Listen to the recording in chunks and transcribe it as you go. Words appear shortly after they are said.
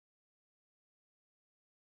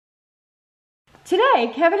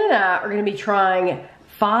Today, Kevin and I are going to be trying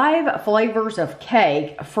 5 flavors of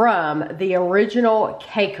cake from the original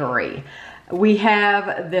Cakerie. We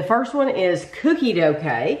have, the first one is cookie dough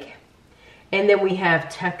cake, and then we have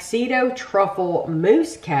Tuxedo Truffle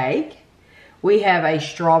Mousse cake. We have a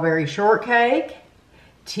strawberry shortcake,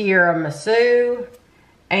 tiramisu,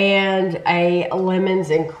 and a lemons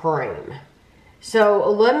and cream. So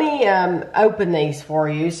let me open these for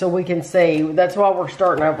you so we can see. That's why we're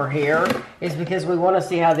starting over here, is because we want to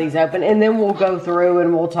see how these open. And then we'll go through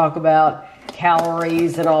and we'll talk about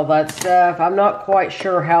calories and all that stuff. I'm not quite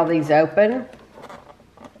sure how these open.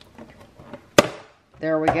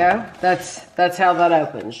 There we go. That's how that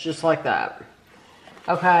opens, just like that.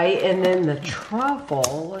 Okay, and then the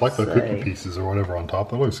truffle, like the cookie pieces or whatever on top.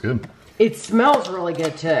 That looks good. It smells really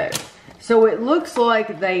good too. So it looks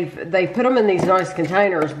like they put them in these nice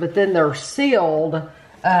containers, but then they're sealed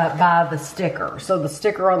by the sticker. So the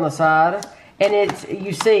sticker on the side, and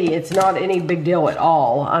you see it's not any big deal at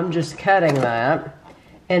all. I'm just cutting that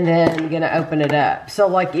and then gonna open it up. So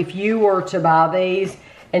like if you were to buy these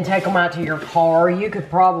and take them out to your car, you could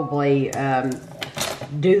probably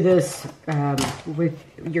do this with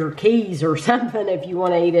your keys or something if you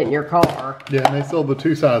want to eat it in your car. Yeah, and they sold the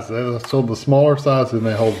 2 sizes. They sold the smaller size and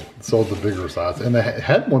they sold the bigger size. And they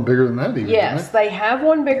had one bigger than that even. Yes, they have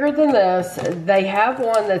one bigger than this. They have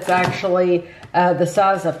one that's actually the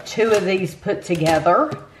size of 2 of these put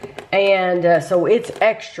together. And so it's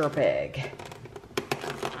extra big.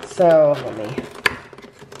 So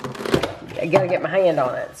I gotta get my hand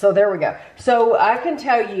on it. So there we go. So I can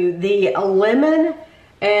tell you the lemon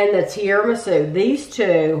and the tiramisu, these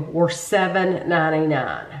 2 were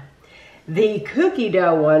 $7.99. The cookie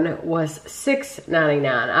dough one was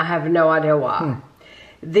 $6.99. I have no idea why.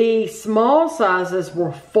 The small sizes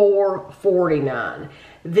were $4.49.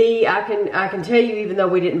 I can tell you, even though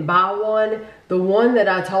we didn't buy one, the one that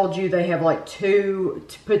I told you they have like 2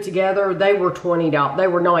 to put together, they were $20. They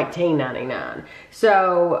were $19.99.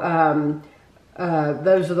 So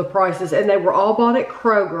those are the prices, and they were all bought at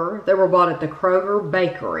Kroger. They were bought at the Kroger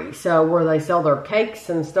bakery, so where they sell their cakes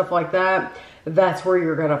and stuff like that. That's where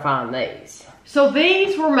you're gonna find these. So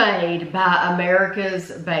these were made by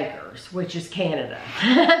America's Bakers, which is Canada.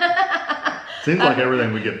 Seems like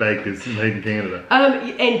everything we get baked is made in Canada.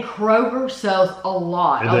 And Kroger sells a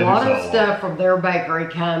lot. A lot of stuff from their bakery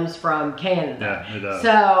comes from Canada. Yeah, it does.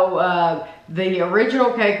 So the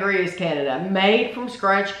original Cakerie is Canada. Made from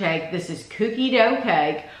scratch cake. This is cookie dough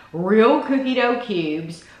cake, real cookie dough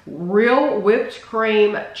cubes, real whipped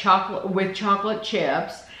cream chocolate with chocolate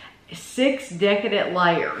chips, 6 decadent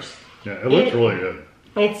layers. Yeah, it looks really good.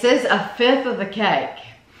 It says 1/5 of the cake.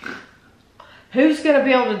 Who's going to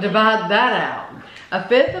be able to divide that out?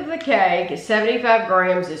 1/5 of the cake, 75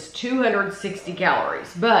 grams, is 260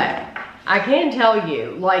 calories. But I can tell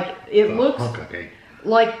you, like, it looks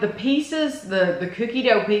like the pieces, the cookie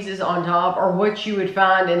dough pieces on top are what you would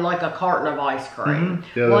find in like a carton of ice cream.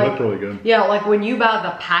 Yeah, they look really good. Yeah, like when you buy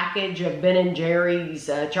the package of Ben & Jerry's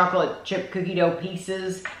chocolate chip cookie dough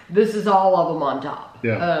pieces, this is all of them on top.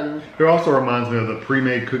 Yeah. It also reminds me of the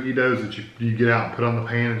pre-made cookie doughs that you get out and put on the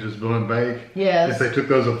pan and just blend and bake. Yes. If they took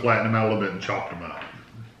those and flattened them out a little bit and chopped them up.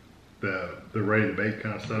 The ready to bake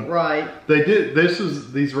kind of stuff. Right. They did,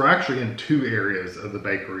 these were actually in 2 areas of the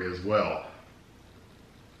bakery as well.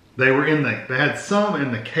 They had some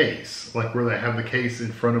in the case, like where they have the case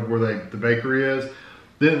in front of where the bakery is.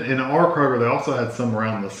 Then in our Kroger, they also had some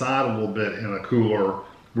around the side a little bit in a cooler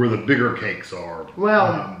where the bigger cakes are.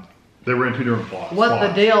 Well, they were in 2 different spots. What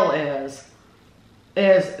the deal is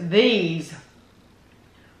these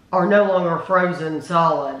are no longer frozen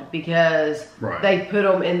solid because they put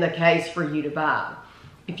them in the case for you to buy.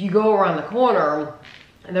 If you go around the corner,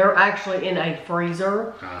 they're actually in a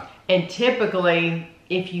freezer. And typically,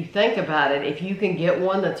 if you think about it, if you can get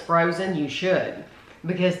one that's frozen, you should.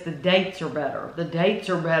 Because the dates are better. The dates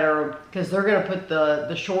are better because they're going to put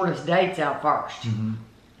the shortest dates out first.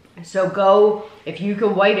 So if you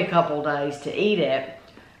can wait a couple days to eat it,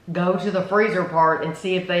 go to the freezer part and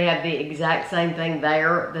see if they have the exact same thing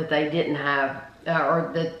there that they didn't have,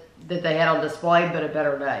 or that they had on display, but a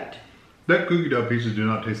better date. That cookie dough pieces do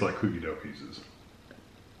not taste like cookie dough pieces.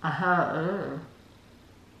 I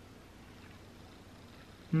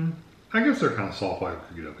guess they're kind of soft like a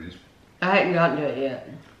cookie dough piece. I hadn't gotten to it yet.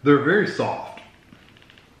 They're very soft.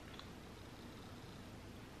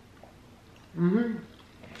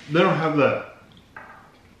 They don't have that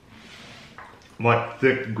like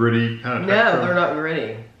thick, gritty kind of texture. No, they're not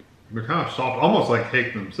gritty. They're kind of soft, almost like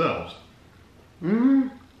cake themselves.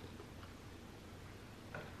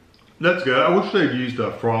 That's good. I wish they'd used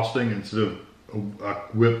a frosting instead of a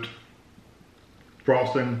whipped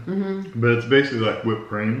frosting, but it's basically like whipped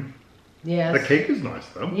cream. Yes. The cake is nice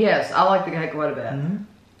though. Yes, I like the cake quite a bit. And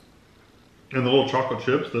the little chocolate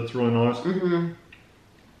chips, that's really nice.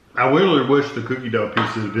 I really wish the cookie dough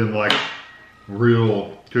pieces had been like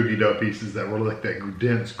real cookie dough pieces that were like that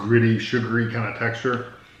dense, gritty, sugary kind of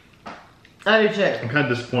texture. I do too. I'm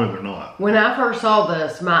kind of disappointed they're not. When I first saw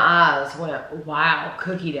this, my eyes went, wow,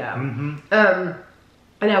 cookie dough.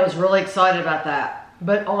 And I was really excited about that.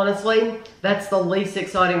 But honestly, that's the least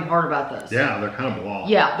exciting part about this. Yeah, they're kind of blah.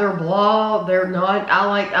 Yeah, they're blah. They're not.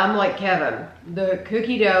 I'm like Kevin. The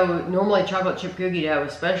cookie dough, normally chocolate chip cookie dough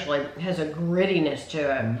especially, has a grittiness to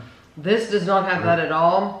it. This does not have that at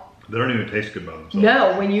all. They don't even taste good by themselves.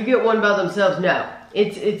 No, when you get one by themselves, no.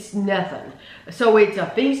 It's nothing. So it's a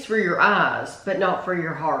feast for your eyes, but not for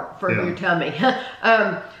your heart, for your tummy.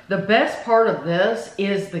 The best part of this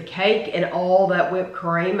is the cake and all that whipped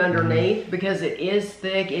cream underneath because it is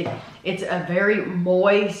thick. It's a very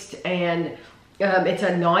moist and it's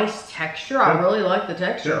a nice texture. I really like the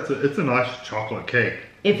texture. Yeah, it's a nice chocolate cake.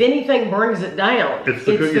 If anything brings it down, it's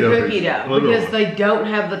the cookie dough because they don't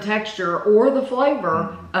have the texture or the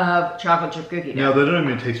flavor of chocolate chip cookie dough. No, they don't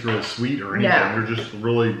even taste really sweet or anything. No. They're just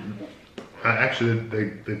really, actually,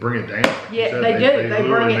 they bring it down. Yeah, they do. They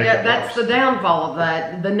bring it down. That's the downfall of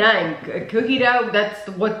that. The name, cookie dough, that's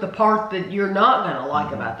the part that you're not going to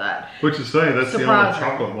like about that. Which is saying that's the only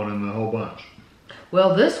chocolate one in the whole bunch.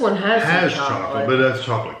 Well, this one has some chocolate, but that's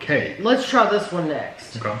chocolate cake. Let's try this one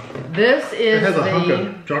next. Okay. This is it has a hunk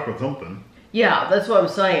of chocolate something. Yeah, that's what I'm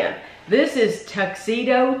saying. This is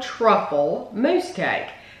Tuxedo Truffle Mousse Cake.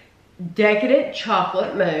 Decadent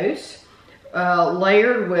chocolate mousse,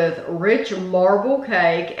 layered with rich marble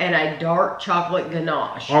cake and a dark chocolate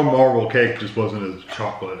ganache. Our marble cake just wasn't as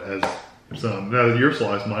chocolate as some. Now, your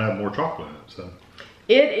slice might have more chocolate in it, so.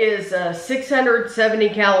 It is 670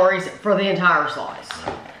 calories for the entire slice.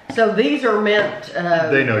 So these are meant...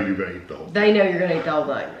 they know you're going to eat the whole thing. They know you're going to eat the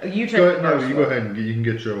whole thing. You take go ahead, no, you go ahead and you can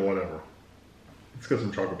get your whatever. Let's get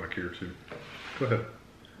some chocolate back here too. Go ahead.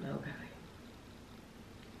 Okay.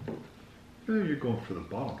 Oh, you're going for the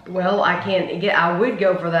bottom. Well, I can't get... I would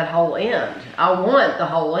go for that whole end. I want the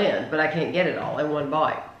whole end, but I can't get it all in one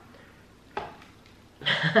bite.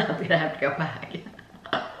 I'm going to have to go back.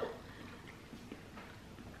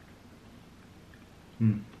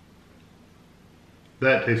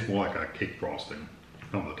 That tastes more like a cake frosting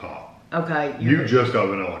on the top. Okay. You just got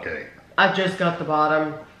vanilla cake. I just got the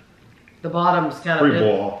bottom. The bottom's kind of... Pretty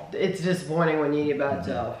blah. It's disappointing when you eat it by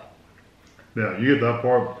itself. Yeah, you get that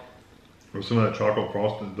part with some of that chocolate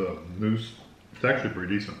frosted, the mousse. It's actually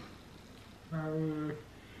pretty decent.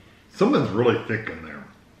 Something's really thick in there.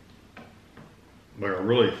 Like a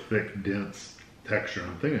really thick, dense texture.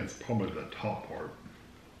 I'm thinking it's probably the top part.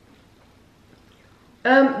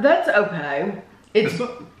 That's okay. It's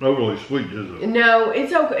not overly sweet, is it? No,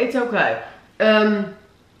 it's okay. It's okay.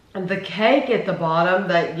 The cake at the bottom,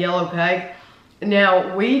 that yellow cake.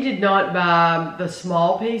 Now, we did not buy the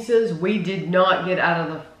small pieces. We did not get out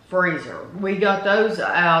of the freezer. We got those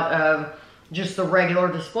out of just the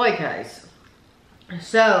regular display case.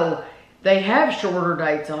 So, they have shorter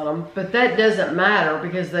dates on them, but that doesn't matter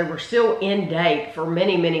because they were still in date for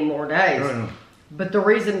many, many more days. Oh, yeah. But the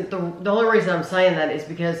only reason I'm saying that is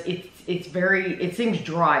because it seems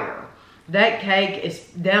drier. That cake is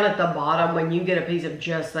down at the bottom. When you get a piece of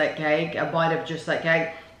just that cake, a bite of just that cake,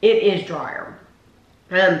 it is drier.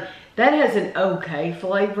 That has an okay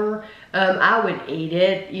flavor. I would eat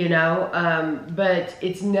it, you know, but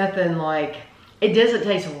it's nothing like, it doesn't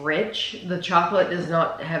taste rich. The chocolate does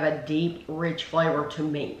not have a deep, rich flavor to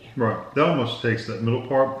me. Right. That almost tastes, that middle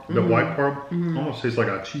part, the white part, almost tastes like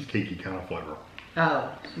a cheesecakey kind of flavor.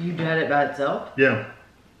 Oh, so you did it by itself? Yeah.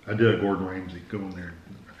 I did a Gordon Ramsay, go in there,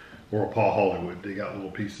 or a Paul Hollywood, they got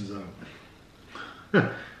little pieces of it.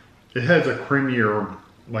 It has a creamier,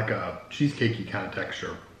 like a cheesecakey kind of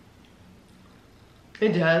texture.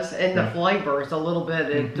 It does, and the flavor is a little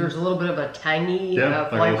bit, there's a little bit of a tangy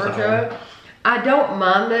flavor to it. I don't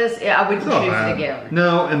mind this. I wouldn't choose it again.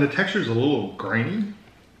 No, and the texture is a little grainy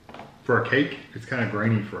for a cake. It's kind of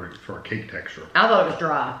grainy for a cake texture. I thought it was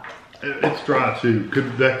dry. It's dry too.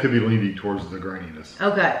 That could be leaning towards the graininess.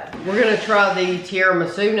 Okay, we're going to try the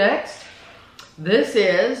tiramisu next. This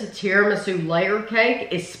is Tiramisu Layer Cake,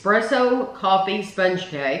 Espresso Coffee Sponge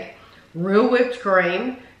Cake, real whipped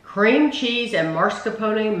cream, cream cheese, and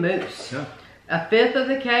mascarpone mousse. Yeah. A fifth of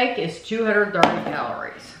the cake is 230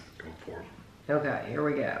 calories. Go for it. Okay, here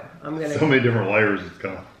we go. I'm gonna. So many different layers. It's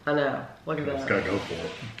kind of. I know. Look at that. Just gotta go for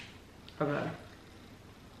it. Okay.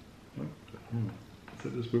 Is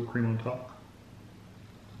it just whipped cream on top?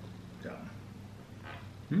 Yeah.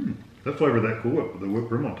 That flavor of that Cool Whip with the whipped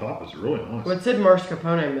cream on top is really nice. What's in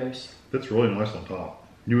mascarpone mousse? That's really nice on top.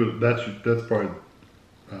 That's probably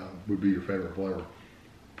would be your favorite flavor.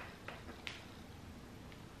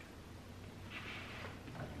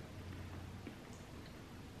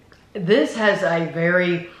 This has a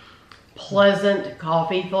very pleasant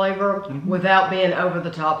coffee flavor without being over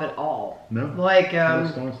the top at all. No, like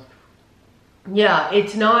that's nice. yeah,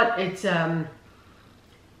 it's not.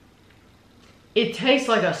 It tastes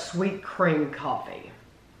like a sweet cream coffee.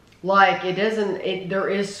 Like it doesn't. There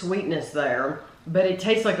is sweetness there, but it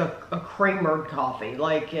tastes like a creamered coffee.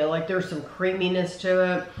 Like there's some creaminess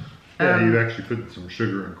to it. Yeah, you actually put some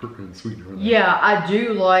sugar and sweetener in there. Yeah, I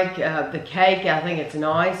do like the cake. I think it's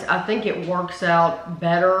nice. I think it works out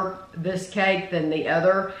better, this cake, than the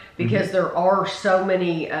other, because there are so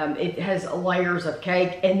many, it has layers of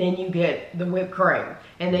cake, and then you get the whipped cream,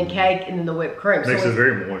 and then cake, and then the whipped cream. Makes it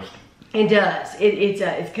very moist. It does.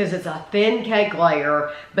 It's because it's a thin cake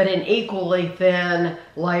layer, but an equally thin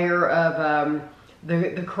layer of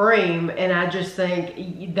the cream, and I just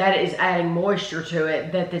think that is adding moisture to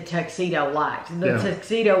it that the Tuxedo lacked. The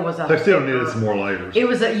Tuxedo was a Tuxedo thicker, needed some more layers. It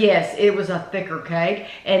was a thicker cake,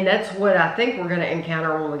 and that's what I think we're going to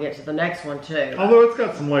encounter when we get to the next one too. Although it's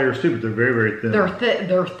got some layers too, but they're very, very thin.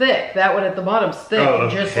 They're thick. That one at the bottom's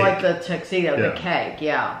thick, just cake. like the Tuxedo, the cake.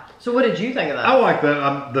 Yeah. So what did you think of that? I like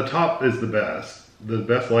that. The top is the best. The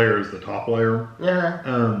best layer is the top layer.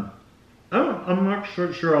 I'm not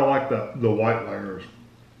sure I like the white layers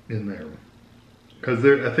in there, because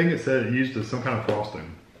I think it said it used some kind of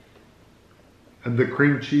frosting. And the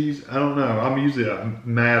cream cheese, I don't know. I'm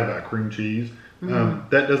mad about cream cheese. That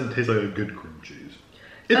doesn't taste like a good cream cheese.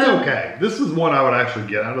 It's okay. This is one I would actually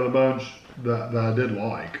get out of the bunch that I did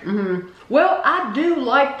like. Well, I do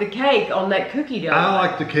like the cake on that cookie dough. I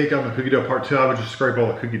like the cake on the cookie dough part too. I would just scrape all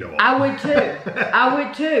the cookie dough off. I would too. I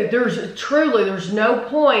would too. There's no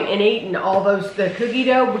point in eating all the cookie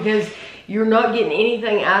dough, because you're not getting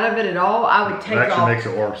anything out of it at all. I would take makes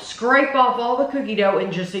it worse. Scrape off all the cookie dough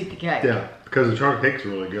and just eat the cake. Yeah, because the chocolate cake's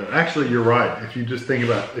really good. Actually, you're right. If you just think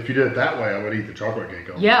about, if you did it that way, I would eat the chocolate cake.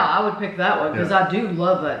 Yeah, I would pick that one, because I do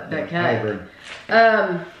love that cake. I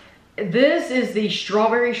agree. This is the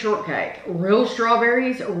strawberry shortcake. Real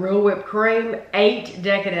strawberries, real whipped cream, 8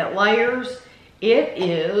 decadent layers. It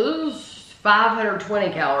is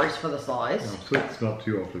 520 calories for the slice. Oh, so it's not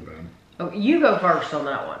too awfully bad. Oh, you go first on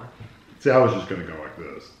that one. See, I was just going to go like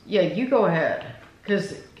this. Yeah, you go ahead.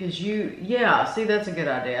 Because see, that's a good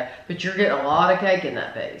idea. But you're getting a lot of cake in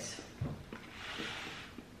that piece.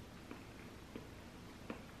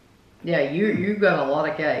 Yeah, you've got a lot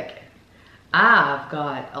of cake. I've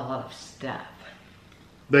got a lot of stuff.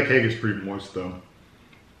 That cake is pretty moist though.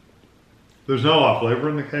 There's not a lot of flavor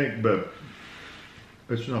in the cake, but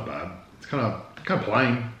it's not bad. It's kind of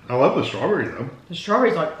plain. I love the strawberry though. The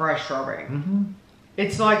strawberry's like fresh strawberry.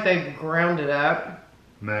 It's like they've ground it up.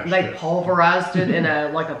 They pulverized it in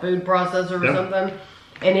a food processor or something,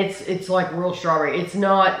 and it's like real strawberry. It's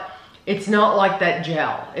not like that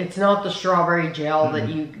gel. It's not the strawberry gel that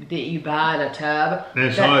you buy in a tub. And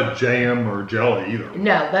it's not a jam or jelly either.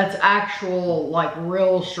 No, that's actual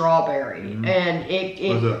real strawberry, and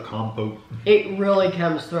Was it a compote? It really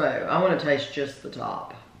comes through. I want to taste just the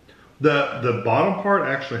top. The bottom part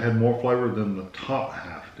actually had more flavor than the top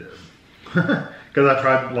half did. Because I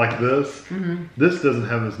tried like this. This doesn't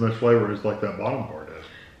have as much flavor as like that bottom part does.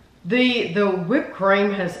 The whipped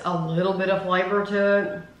cream has a little bit of flavor to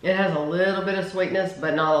it. It has a little bit of sweetness,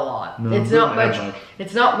 but not a lot. No, it's not much.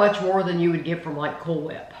 It's not much more than you would get from Cool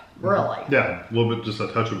Whip, really. Yeah, a little bit, just a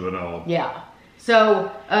touch of vanilla. Yeah.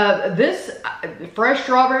 So this fresh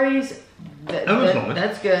strawberries. Nice.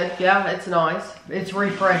 That's good. Yeah, it's nice. It's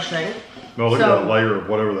refreshing. Well, look at that layer of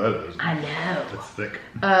whatever that is. I know. It's thick.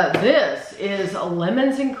 This is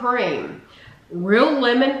lemons and cream. Real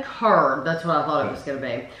lemon curd. That's what I thought it was going to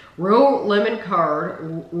be. Real lemon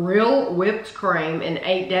curd, real whipped cream in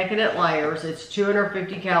 8 decadent layers. It's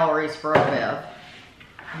 250 calories for a fifth.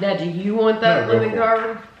 Now, do you want that lemon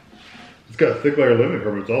curd? It's got a thick layer of lemon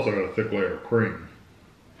curd, but it's also got a thick layer of cream.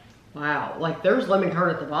 Wow. There's lemon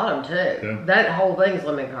curd at the bottom, too. Yeah. That whole thing is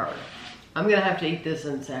lemon curd. I'm going to have to eat this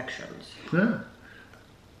in sections. Yeah.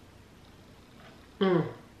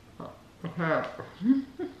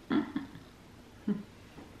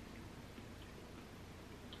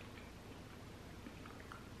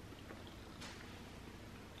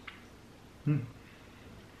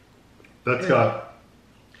 That's got,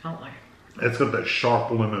 it's got that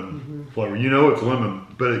sharp lemon flavor. You know it's lemon,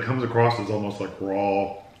 but it comes across as almost like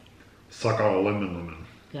raw, suck out a lemon.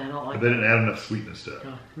 Yeah, I don't like But they didn't add enough sweetness to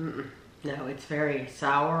it. No, it's very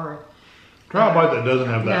sour. Try a bite that doesn't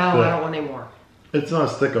have that No, thick. I don't want any more. It's not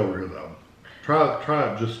as thick over here though.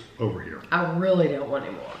 Try it just over here. I really don't want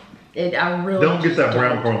any more. I really Don't get that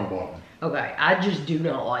brown don't. part on the bottom. Okay, I just do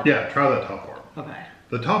not like Yeah, try that top part. it. Okay.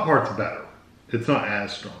 The top part's better. It's not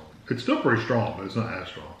as strong. It's still pretty strong, but it's not as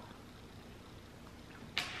strong.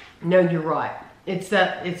 No, you're right. It's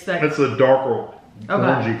that. It's a darker,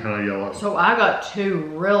 orangey kind of yellow. So I got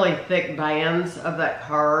 2 really thick bands of that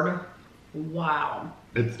card. Wow.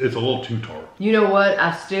 It's a little too tart. You know what?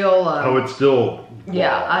 I still. Oh, it's still.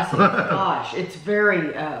 Yeah, wow. I said, gosh, it's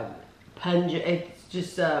very pungent. It's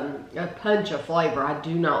just a punch of flavor. I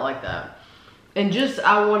do not like that. And just,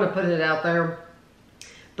 I want to put it out there.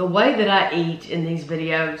 The way that I eat in these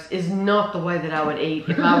videos is not the way that I would eat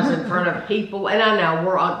if I was in front of people. And I know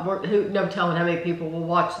we're no telling how many people will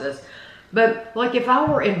watch this. But like if I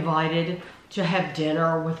were invited to have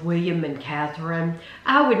dinner with William and Catherine,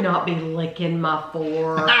 I would not be licking my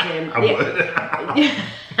fork. And, I would.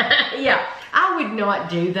 yeah, I would not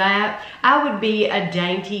do that. I would be a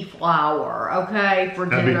dainty flower, okay, for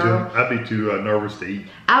dinner. I'd be too nervous to eat.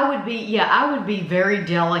 I would be very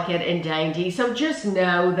delicate and dainty. So just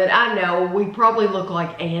know that I know we probably look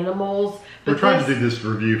like animals. We're trying to do this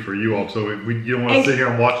review for you all, so you don't want to sit here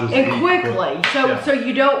and watch us and eat. quickly. So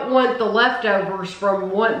you don't want the leftovers from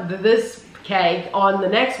this cake on the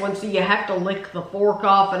next one, so you have to lick the fork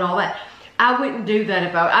off and all that. I wouldn't do that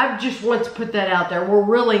if I just want to put that out there. We're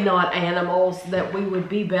really not animals, that we would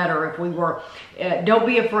be better if we were. Don't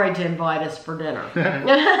be afraid to invite us for dinner.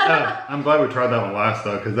 I'm glad we tried that one last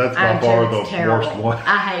though, because that's by far the worst one.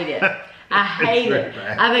 I hate it. I hate it.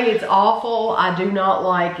 Bad. I think it's awful. I do not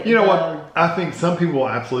like. You know what? I think some people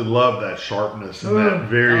absolutely love that sharpness and that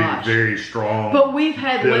very strong. But we've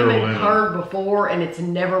had bitter lemon curd before, and it's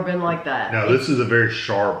never been like that. No, this is a very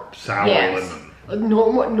sharp, sour lemon.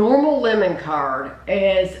 Normal lemon curd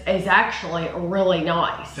is actually really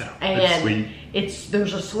nice, Yeah, and it's sweet.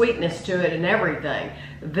 There's a sweetness to it and everything.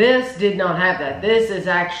 This did not have that. This is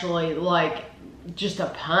actually like just a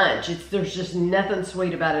punch. There's just nothing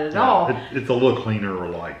sweet about it at all. It's a little cleaner,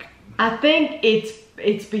 like. I think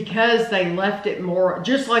it's because they left it more,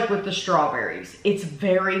 just like with the strawberries. It's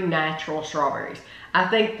very natural strawberries. I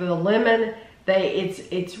think the lemon,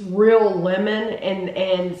 it's real lemon,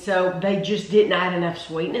 and so they just didn't add enough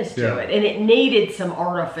sweetness to it, and it needed some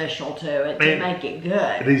artificial to it to make it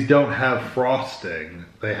good. These don't have frosting;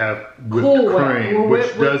 they have whipped cream,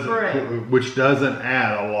 which doesn't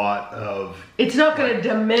add a lot of. It's not going to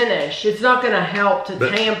diminish. It's not going to help to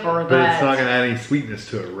tamper that. But it's not going to add any sweetness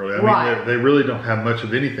to it, really. I mean, they really don't have much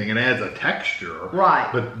of anything. It adds a texture, right?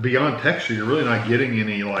 But beyond texture, you're really not getting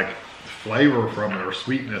any like flavor from it or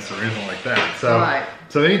sweetness or anything like that.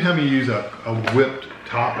 So anytime you use a whipped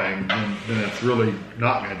topping, then it's really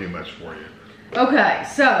not going to do much for you. Okay,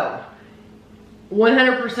 so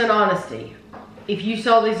 100% honesty. If you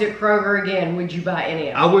saw these at Kroger again, would you buy any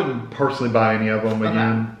of them? I wouldn't personally buy any of them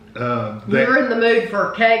again. You're in the mood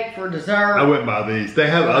for cake, for dessert. I wouldn't buy these.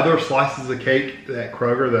 They have other slices of cake at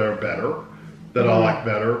Kroger that are better, that I like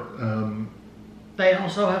better. They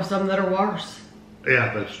also have some that are worse.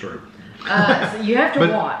 Yeah, that's true. So you have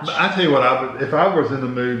to watch. But I tell you what, if I was in the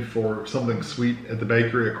mood for something sweet at the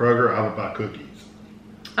bakery at Kroger, I would buy cookies.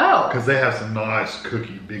 Oh. Because they have some nice big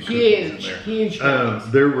cookies in there. Huge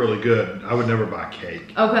cookies. They're really good. I would never buy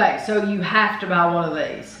cake. Okay, so you have to buy one of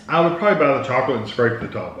these. I would probably buy the chocolate and scrape the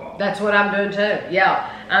top off. That's what I'm doing too. Yeah,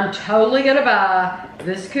 I'm totally going to buy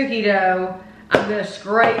this cookie dough. I'm going to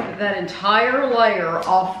scrape that entire layer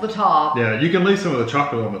off the top. Yeah, you can leave some of the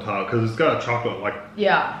chocolate on the top because it's got a chocolate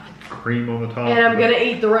cream on the top. And I'm going to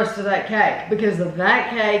eat the rest of that cake because that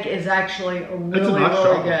cake is actually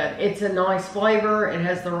really good. It's a nice flavor. It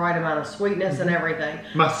has the right amount of sweetness and everything.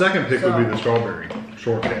 My second pick would be the strawberry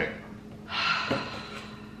shortcake.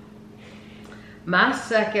 My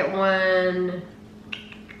second one...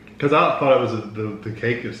 Because I thought it was the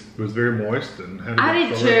cake was very moist and had I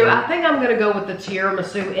did too. I think I'm gonna go with the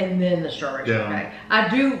tiramisu and then the strawberry shortcake. I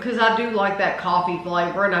do, because I do like that coffee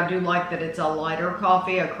flavor, and I do like that it's a lighter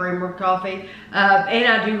coffee, a creamer coffee, and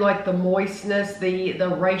I do like the moistness,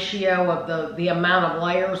 the ratio of the amount of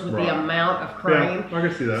layers with the amount of cream. Yeah, I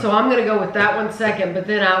can see that. So I'm gonna go with that one second, but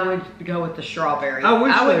then I would go with the strawberry. I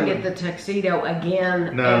wouldn't get the tuxedo again,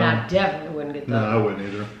 and I definitely wouldn't get that. No, I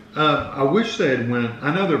wouldn't either. I wish they had went.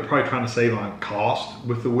 I know they're probably trying to save on cost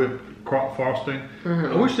with the whipped frosting.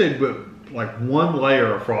 I wish they'd put like one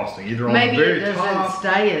layer of frosting, either on the very top. Maybe it doesn't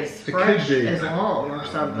stay as fresh as long or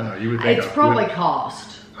something. No, you would think it's probably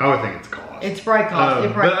cost. I would think it's cost. cost. It's probably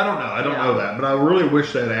cost. But I don't know. I don't know that. But I really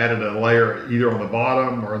wish they'd added a layer either on the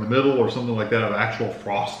bottom or in the middle or something like that of actual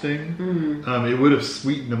frosting. It would have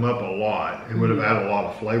sweetened them up a lot. It would have added a lot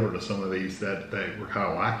of flavor to some of these that they were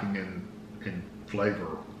kind of lacking in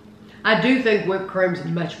flavor. I do think whipped cream's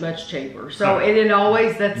much, much cheaper. So, and it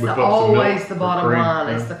always, that's always the bottom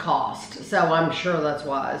line is the cost. So I'm sure that's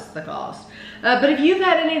why it's the cost. But if you've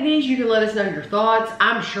had any of these, you can let us know your thoughts.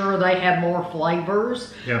 I'm sure they have more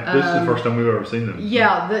flavors. Yeah, this is the first time we've ever seen them.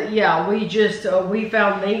 Yeah, we just, we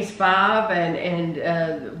found these 5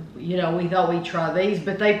 and you know, we thought we'd try these,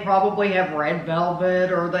 but they probably have red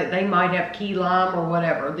velvet or they might have key lime or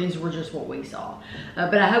whatever. These were just what we saw.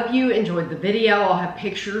 But I hope you enjoyed the video. I'll have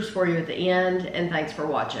pictures for you at the end, and thanks for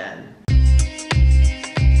watching.